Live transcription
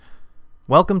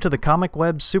Welcome to the Comic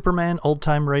Web Superman Old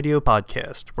Time Radio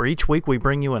Podcast, where each week we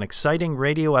bring you an exciting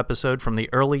radio episode from the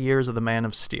early years of the Man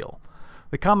of Steel.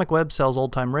 The Comic Web sells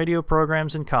old-time radio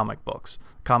programs and comic books.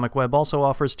 Comic Web also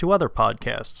offers two other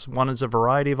podcasts. One is a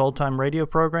variety of old-time radio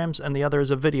programs, and the other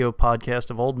is a video podcast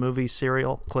of old movies,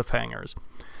 serial cliffhangers.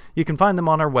 You can find them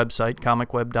on our website,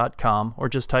 comicweb.com, or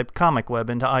just type Comic Web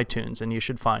into iTunes and you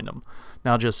should find them.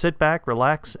 Now just sit back,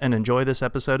 relax, and enjoy this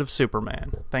episode of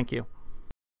Superman. Thank you.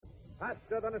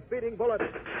 Faster than a speeding bullet.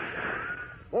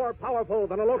 More powerful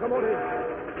than a locomotive.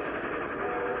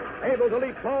 Able to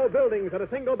leap tall buildings at a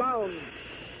single bound.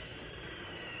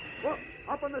 Look,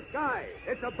 up in the sky.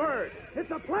 It's a bird. It's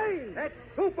a plane. It's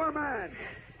Superman.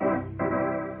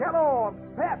 Kellogg's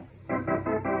Pep.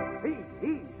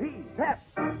 P-E-P, Pep.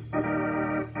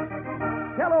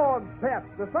 Kellogg's Pep,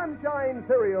 the Sunshine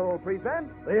Cereal,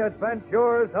 presents The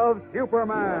Adventures of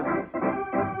Superman.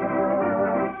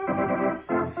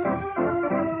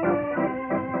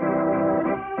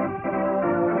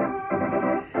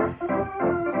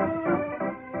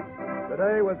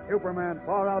 Today, with Superman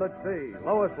far out at sea,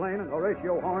 Lois Lane and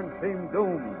Horatio Horn seem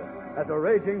doomed as a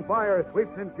raging fire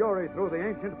sweeps in fury through the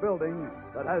ancient building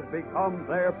that has become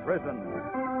their prison.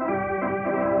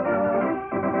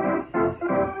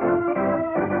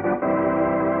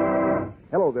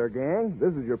 Hello there, gang.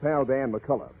 This is your pal Dan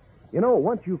McCullough. You know,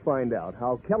 once you find out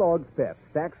how Kellogg's Pep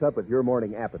stacks up with your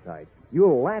morning appetite,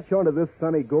 you'll latch onto this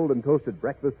sunny golden toasted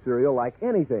breakfast cereal like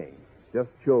anything. Just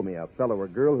show me a fellow or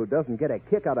girl who doesn't get a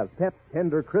kick out of Pep's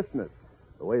tender crispness,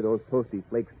 the way those toasty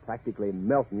flakes practically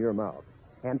melt in your mouth.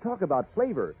 And talk about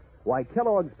flavor. Why,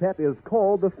 Kellogg's Pep is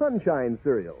called the Sunshine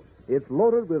Cereal. It's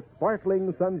loaded with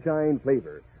sparkling sunshine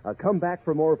flavor, a comeback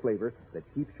for more flavor that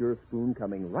keeps your spoon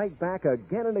coming right back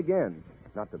again and again.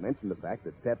 Not to mention the fact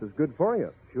that Pep is good for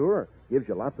you. Sure, gives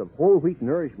you lots of whole wheat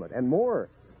nourishment and more.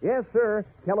 Yes, sir,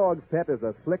 Kellogg's Pep is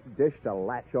a slick dish to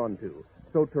latch onto.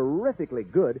 So terrifically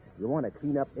good, you want to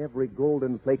clean up every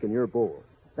golden flake in your bowl.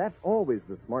 That's always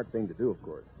the smart thing to do, of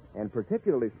course. And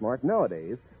particularly smart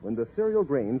nowadays when the cereal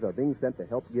grains are being sent to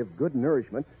help give good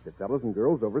nourishment to fellows and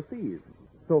girls overseas.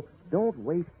 So don't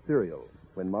waste cereal.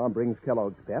 When Mom brings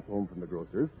Kellogg's Pep home from the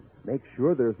grocer's, make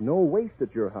sure there's no waste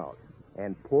at your house.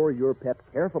 And pour your Pep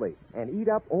carefully and eat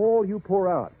up all you pour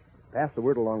out. Pass the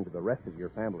word along to the rest of your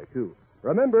family, too.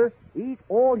 Remember, eat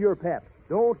all your Pep.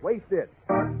 Don't waste it.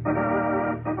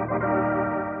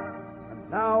 And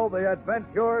now, the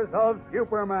adventures of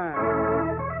Superman.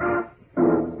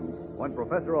 When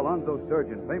Professor Alonzo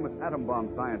Sturgeon, famous atom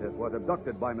bomb scientist, was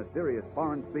abducted by mysterious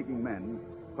foreign-speaking men,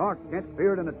 Clark Kent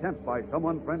feared an attempt by some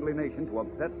unfriendly nation to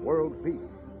upset world peace.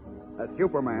 As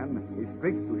Superman, he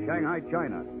streaked to Shanghai,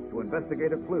 China, to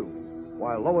investigate a clue,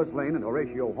 while Lois Lane and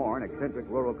Horatio Horn, eccentric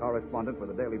rural correspondent for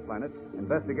the Daily Planet,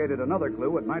 investigated another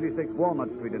clue at 96 Walnut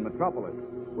Street in Metropolis,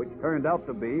 which turned out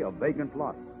to be a vacant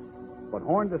lot. But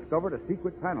Horn discovered a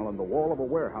secret panel in the wall of a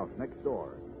warehouse next door,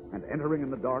 and entering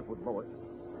in the dark with Lois,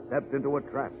 stepped into a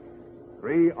trap.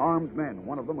 3 armed men,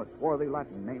 one of them a swarthy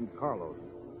Latin named Carlos,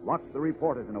 locked the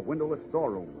reporters in a windowless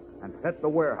storeroom and set the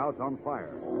warehouse on fire.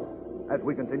 As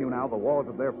we continue now, the walls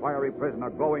of their fiery prison are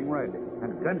glowing red,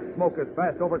 and dense smoke is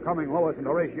fast overcoming Lois and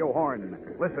Horatio Horn.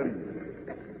 Listen.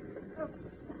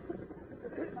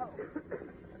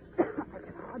 I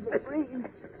can hardly breathe.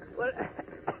 Well,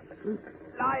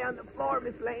 lie on the floor,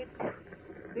 Miss Lane.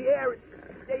 The air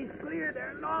stays clear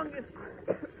there longest.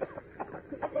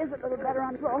 It is a little better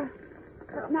on the floor,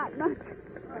 but not much.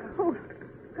 Oh,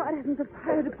 God, hasn't the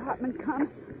fire department come?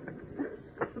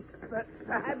 But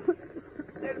perhaps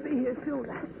they'll be here soon.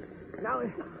 Now,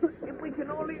 if we can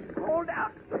only hold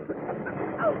out.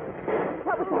 Oh,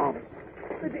 What was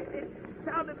that? it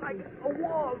sounded like a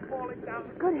wall falling down.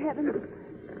 Good heavens.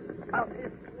 Oh,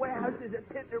 this warehouse is a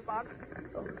tinderbox.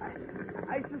 Oh,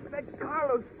 I suspect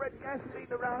Carlos spread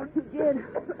gasoline around. He did.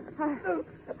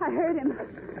 I heard him.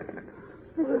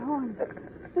 Mr. Horn.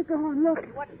 Mr. Horn, look.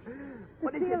 What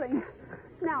The is ceiling.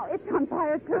 Now, it's on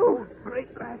fire, too. it?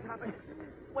 Great grasshopper.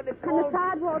 When it And the falls,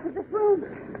 sidewalls of this room.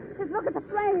 Just look at the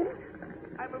flames.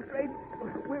 I'm afraid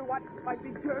we're what might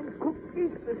be termed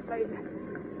cookies, Miss Lane.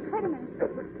 Wait a minute.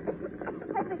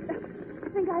 I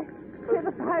think I hear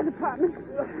the fire department.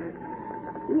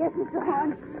 Yes, Mr.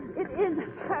 Horn. It is the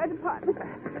fire department.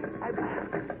 I'm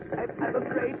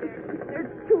afraid they're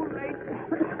too late.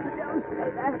 Don't say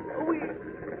that. We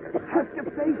have to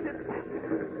face it.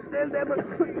 They'll never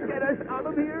get us out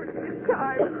of here in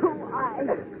time.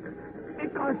 Why?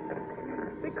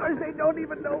 Because they don't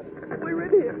even know we're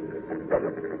in here.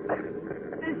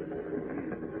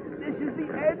 This is the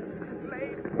end,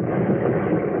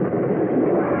 Slade.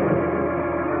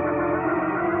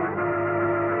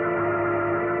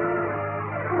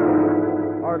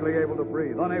 Hardly able to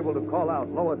breathe, unable to call out,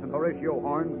 Lois and Horatio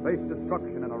Horn face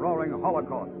destruction in a roaring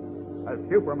holocaust as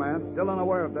Superman, still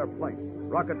unaware of their plight,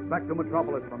 rockets back to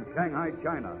Metropolis from Shanghai,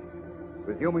 China.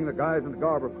 Resuming the guise and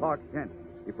garb of Clark Kent,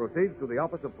 he proceeds to the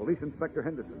office of Police Inspector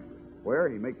Henderson, where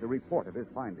he makes a report of his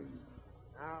findings.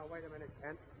 Now, wait a minute,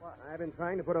 Kent. What? I've been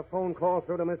trying to put a phone call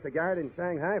through to Mr. Garrett in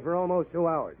Shanghai for almost 2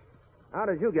 hours. How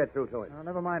did you get through to him?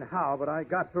 Never mind how, but I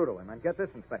got through to him. And get this,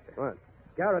 Inspector. What?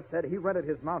 Garrett said he rented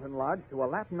his mountain lodge to a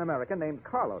Latin American named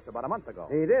Carlos about a month ago.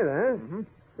 He did, huh? Mm-hmm.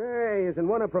 Say, isn't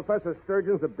one of Professor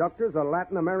Sturgeon's abductors a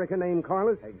Latin American named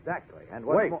Carlos? Exactly. And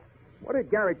Wait. What did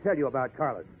Garrett tell you about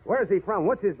Carlos? Where's he from?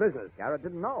 What's his business? Garrett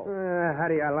didn't know. How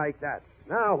do you like that?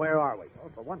 Now, where are we? Well,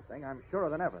 for one thing, I'm surer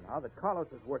than ever now that Carlos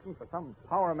is working for some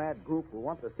power-mad group who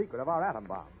want the secret of our atom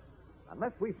bomb.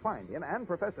 Unless we find him and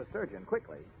Professor Sturgeon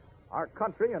quickly, our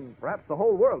country and perhaps the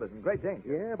whole world is in great danger.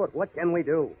 Yeah, but what can we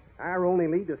do? Our only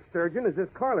lead to Sturgeon is this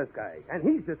Carlos guy, and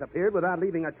he's disappeared without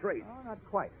leaving a trace. Oh, not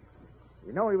quite.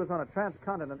 You know he was on a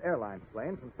transcontinent airlines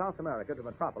plane from South America to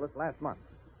Metropolis last month.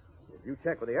 If you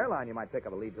check with the airline, you might pick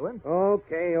up a lead to him.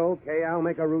 Okay, I'll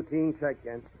make a routine check,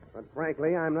 Kent. But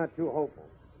frankly, I'm not too hopeful.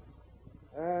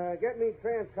 Get me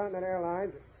Transcontinental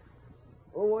Airlines.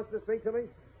 Who wants to speak to me?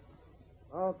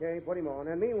 Okay, put him on.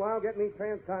 And meanwhile, get me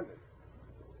Transcontinental.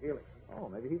 Healy. Oh,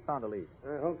 maybe he's found a lead.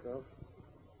 I hope so.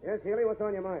 Yes, Healy, what's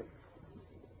on your mind?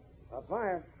 A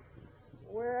fire.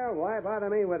 Well, why bother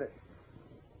me with it?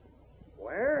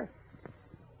 Where?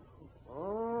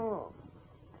 Oh.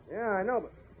 Yeah, I know,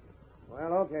 but...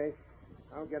 Well, okay.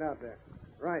 I'll get out there.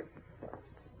 Right.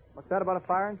 What's that about a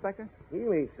fire, Inspector?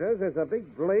 Healy says there's a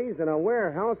big blaze in a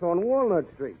warehouse on Walnut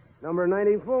Street, number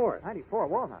 94. 94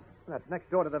 Walnut. That's next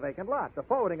door to the vacant lot. The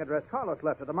forwarding address Carlos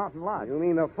left at the Mountain Lodge. You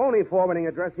mean the phony forwarding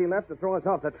address he left to throw us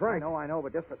off the track? I know,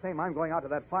 but just the same, I'm going out to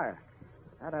that fire.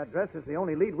 That address is the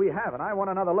only lead we have, and I want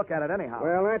another look at it anyhow.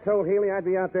 Well, I told Healy I'd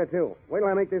be out there, too. Wait till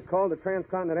I make this call to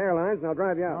Transcontinental Airlines, and I'll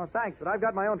drive you out. Oh, thanks, but I've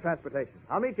got my own transportation.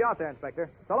 I'll meet you out there, Inspector.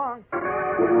 So long.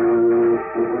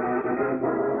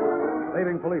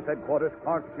 Leaving police headquarters,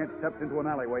 Clark Kent steps into an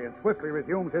alleyway and swiftly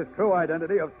resumes his true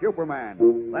identity of Superman.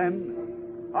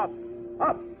 Then, up,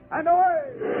 and away!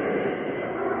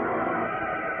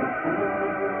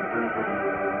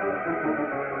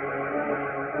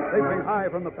 Leaping high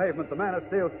from the pavement, the Man of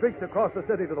Steel streaks across the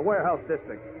city to the warehouse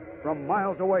district. From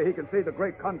miles away, he can see the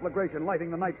great conflagration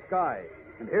lighting the night sky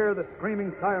and hear the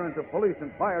screaming sirens of police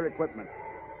and fire equipment.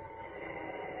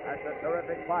 That's a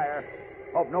terrific fire.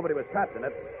 Hope nobody was trapped in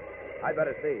it. I'd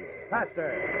better see.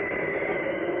 Faster!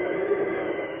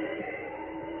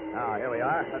 Now, here we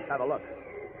are. Let's have a look.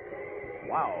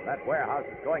 Wow, that warehouse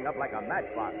is going up like a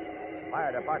matchbox.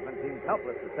 Fire department seems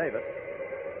helpless to save it.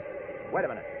 Wait a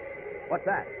minute. What's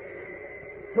that?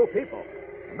 2 people.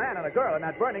 A man and a girl in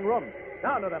that burning room.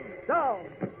 Down to them. Down!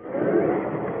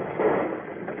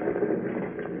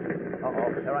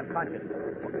 Uh-oh, they're unconscious.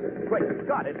 Great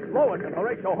Scott, it's Lois and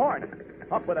Horatio Horn.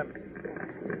 Up with them.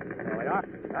 There we are.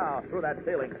 Now, through that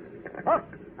ceiling. Up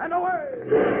and away!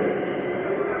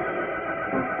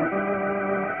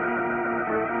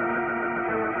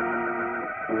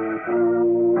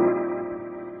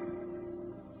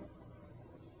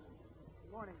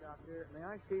 Morning, Doctor. May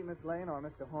I see Miss Lane or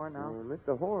Mr. Horn now?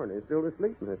 Mr. Horn is still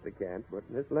asleep, Mr. Kent, but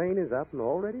Miss Lane is up and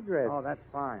already dressed. Oh, that's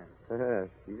fine.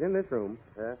 She's in this room.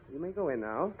 You may go in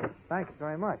now. Thanks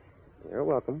very much. You're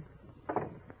welcome.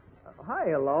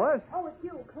 Hi, Lois. Oh, it's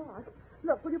you, Clark.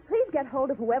 Look, will you please get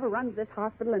hold of whoever runs this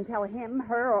hospital and tell him,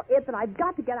 her, or it that I've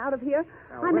got to get out of here?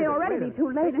 Now, I may wait a already minute. be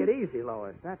too late. Take it easy,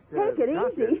 Lois. That's, Take it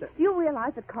Doctor easy. said- Do you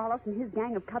realize that Carlos and his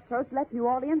gang of cutthroats left New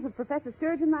Orleans with Professor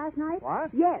Sturgeon last night?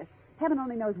 What? Yes. Heaven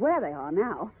only knows where they are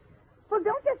now. Well,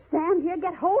 don't just stand here.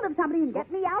 Get hold of somebody and get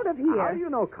me out of here. How do you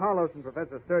know Carlos and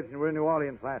Professor Sturgeon were in New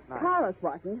Orleans last night? Carlos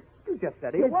wasn't. You just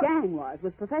said he His was. gang was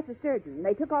with Professor Sturgeon.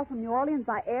 They took off from New Orleans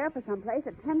by air for some place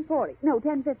at 10:40. No,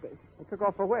 10:50. They took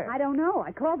off for where? I don't know.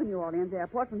 I called the New Orleans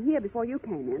airport from here before you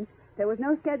came in. There was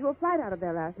no scheduled flight out of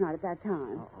there last night at that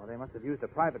time. Oh, they must have used a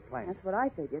private plane. That's what I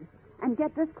figured. And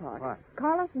get this, Clark. What?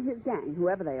 Carlos and his gang,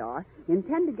 whoever they are,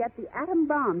 intend to get the atom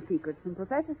bomb secrets from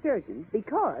Professor Sturgeon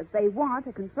because they want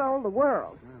to control the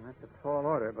world. Well, that's a tall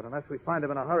order, but unless we find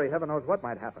them in a hurry, heaven knows what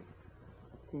might happen.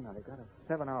 See, now, they've got a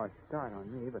 7-hour start on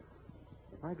me, but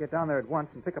if I get down there at once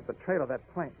and pick up the trail of that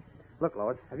plane... Look,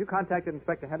 Lois, have you contacted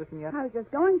Inspector Henderson yet? I was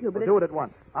just going to, but We'll do it at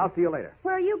once. I'll see you later.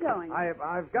 Where are you going?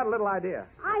 I've got a little idea.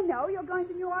 I know. You're going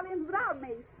to New Orleans without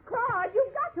me. Clark,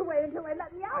 you've got to wait until they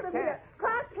let me out of can't. here.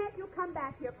 Clark, can't you come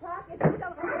back here? Clark, if you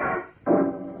don't...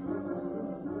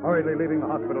 Hurriedly leaving the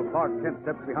hospital, Clark Kent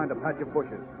steps behind a patch of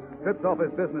bushes. strips off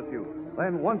his business suit.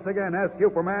 Then, once again, as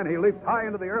Superman, he leaps high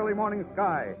into the early morning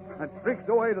sky and streaks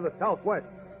away to the southwest.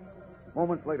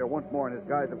 Moments later, once more in his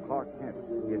guise of Clark Kent,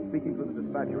 he is speaking to the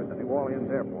dispatcher at the New Orleans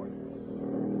airport.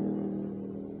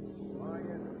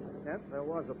 Kent, there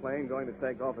was a plane going to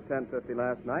take off at 10:50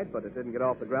 last night, but it didn't get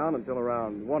off the ground until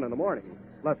around 1 in the morning.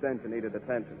 Left engine needed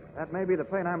attention. That may be the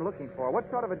plane I'm looking for. What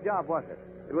sort of a job was it?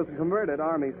 It was a converted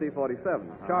Army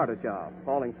C-47, charter job,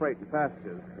 hauling freight and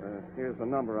passengers. Here's the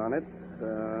number on it.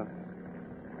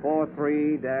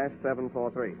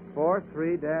 43-743.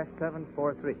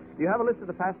 43-743. Do you have a list of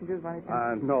the passengers by any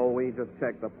chance? No, we just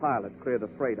checked the pilot, clear the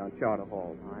freight on charter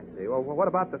haul. Oh, I see. Well, what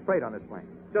about the freight on this plane?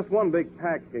 Just one big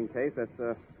packing case. That's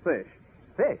fish.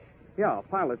 Fish? Yeah, a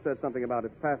pilot said something about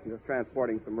his passengers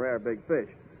transporting some rare big fish.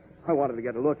 I wanted to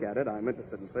get a look at it. I'm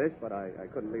interested in fish, but I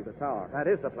couldn't leave the tower. That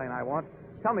is the plane I want.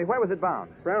 Tell me, where was it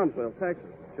bound? Brownsville, Texas.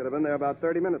 Should have been there about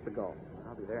 30 minutes ago.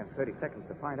 I'll be there in 30 seconds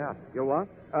to find out. You'll what?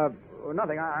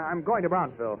 Nothing. I'm going to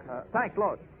Brownsville. Thanks,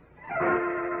 Lois.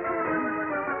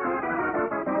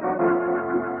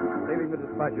 Leaving the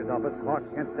dispatcher's office,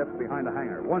 Clark Kent steps behind a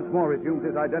hangar. Once more resumes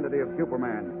his identity of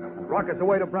Superman and rockets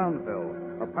away to Brownsville,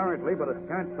 apparently but a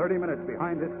scant 30 minutes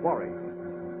behind his quarry.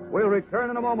 We'll return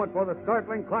in a moment for the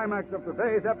startling climax of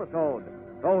today's episode.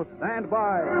 So stand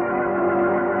by.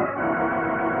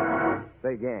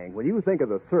 Say, gang, when you think of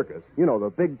the circus, you know, the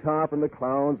big top and the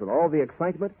clowns and all the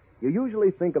excitement, you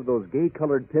usually think of those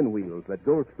gay-colored pinwheels that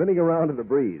go spinning around in the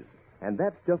breeze. And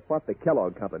that's just what the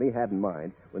Kellogg Company had in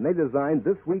mind when they designed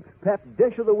this week's pep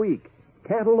dish of the week,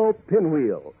 Cantaloupe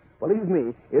Pinwheel. Believe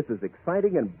me, it's as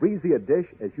exciting and breezy a dish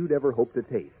as you'd ever hope to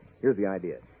taste. Here's the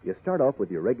idea. You start off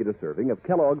with your regular serving of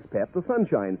Kellogg's Pep, the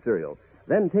Sunshine cereal.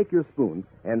 Then take your spoon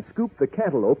and scoop the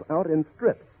cantaloupe out in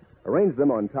strips. Arrange them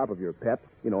on top of your Pep,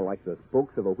 you know, like the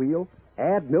spokes of a wheel.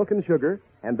 Add milk and sugar,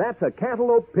 and that's a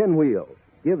Cantaloupe Pinwheel.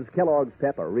 Gives Kellogg's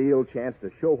Pep a real chance to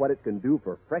show what it can do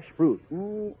for fresh fruit.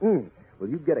 Well,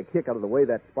 you get a kick out of the way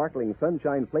that sparkling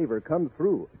sunshine flavor comes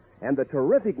through, and the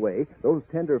terrific way those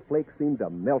tender flakes seem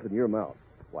to melt in your mouth.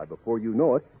 Why, before you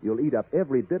know it, you'll eat up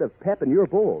every bit of pep in your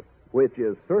bowl, which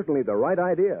is certainly the right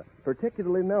idea,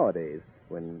 particularly nowadays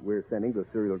when we're sending the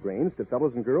cereal grains to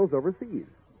fellows and girls overseas.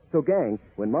 So, gang,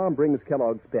 when Mom brings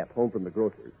Kellogg's Pep home from the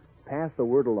grocer's, pass the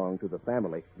word along to the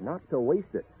family not to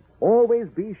waste it. Always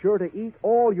be sure to eat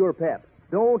all your Pep.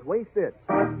 Don't waste it.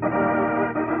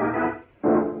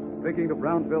 Speaking to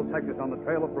Brownsville, Texas, on the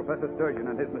trail of Professor Sturgeon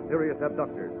and his mysterious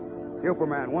abductors,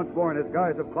 Superman, once more in his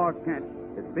guise of Clark Kent,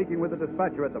 is speaking with the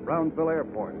dispatcher at the Brownsville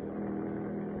airport.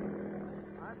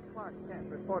 I'm Clark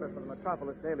Kent, reporter from the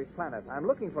Metropolis Daily Planet. I'm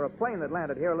looking for a plane that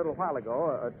landed here a little while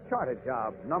ago, a charter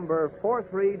job, number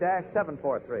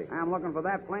 43-743. I'm looking for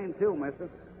that plane, too, mister.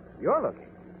 You're looking?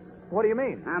 What do you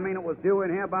mean? I mean, it was due in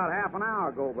here about half an hour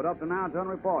ago, but up to now it's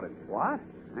unreported. What?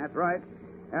 That's right.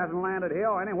 Hasn't landed here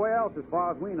or anywhere else as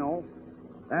far as we know.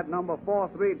 That number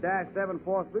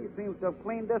 43-743 seems to have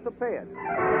clean disappeared.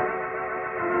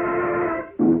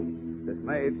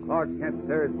 Dismayed, Clark Kent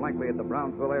stares blankly at the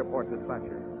Brownsville airport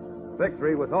dispatcher.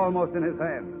 Victory was almost in his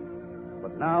hands,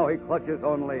 but now he clutches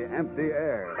only empty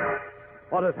air.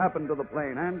 What has happened to the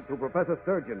plane and to Professor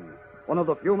Sturgeon, one of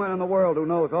the few men in the world who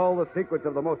knows all the secrets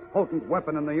of the most potent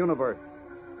weapon in the universe?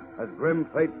 Has grim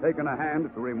fate taken a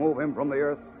hand to remove him from the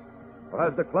earth? Or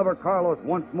has the clever Carlos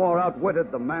once more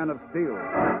outwitted the Man of Steel?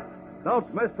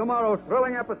 Don't miss tomorrow's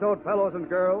thrilling episode, fellows and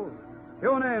girls.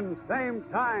 Tune in, same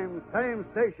time, same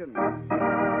station.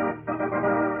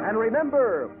 And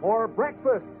remember, for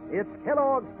breakfast, it's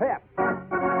Kellogg's Pep.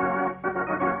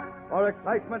 For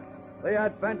excitement, the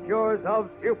adventures of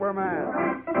Superman.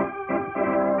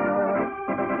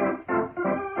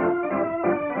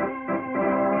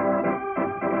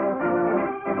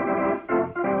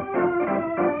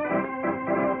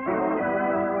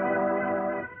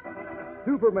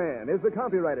 Superman is a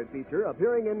copyrighted feature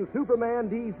appearing in Superman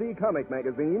DC comic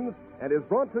magazines and is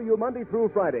brought to you Monday through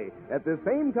Friday at the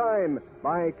same time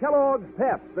by Kellogg's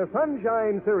Pep, the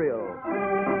Sunshine cereal.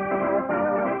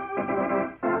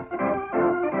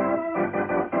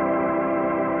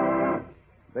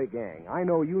 Say, gang, I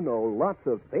know you know lots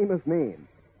of famous names,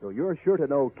 so you're sure to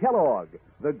know Kellogg,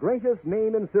 the greatest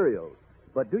name in cereals.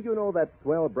 But do you know that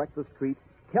swell breakfast treat,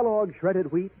 Kellogg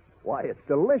Shredded Wheat? Why, it's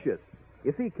delicious.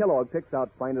 You see, Kellogg picks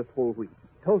out finest whole wheat,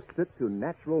 toasts it to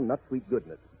natural nut-sweet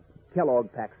goodness.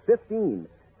 Kellogg packs 15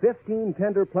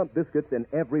 tender plump biscuits in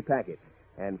every package.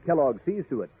 And Kellogg sees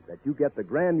to it that you get the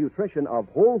grand nutrition of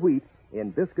whole wheat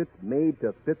in biscuits made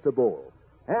to fit the bowl.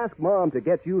 Ask Mom to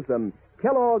get you some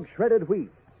Kellogg Shredded Wheat.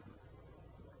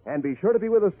 And be sure to be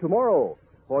with us tomorrow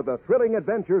for the thrilling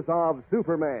adventures of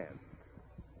Superman.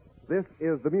 This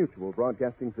is the Mutual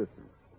Broadcasting System.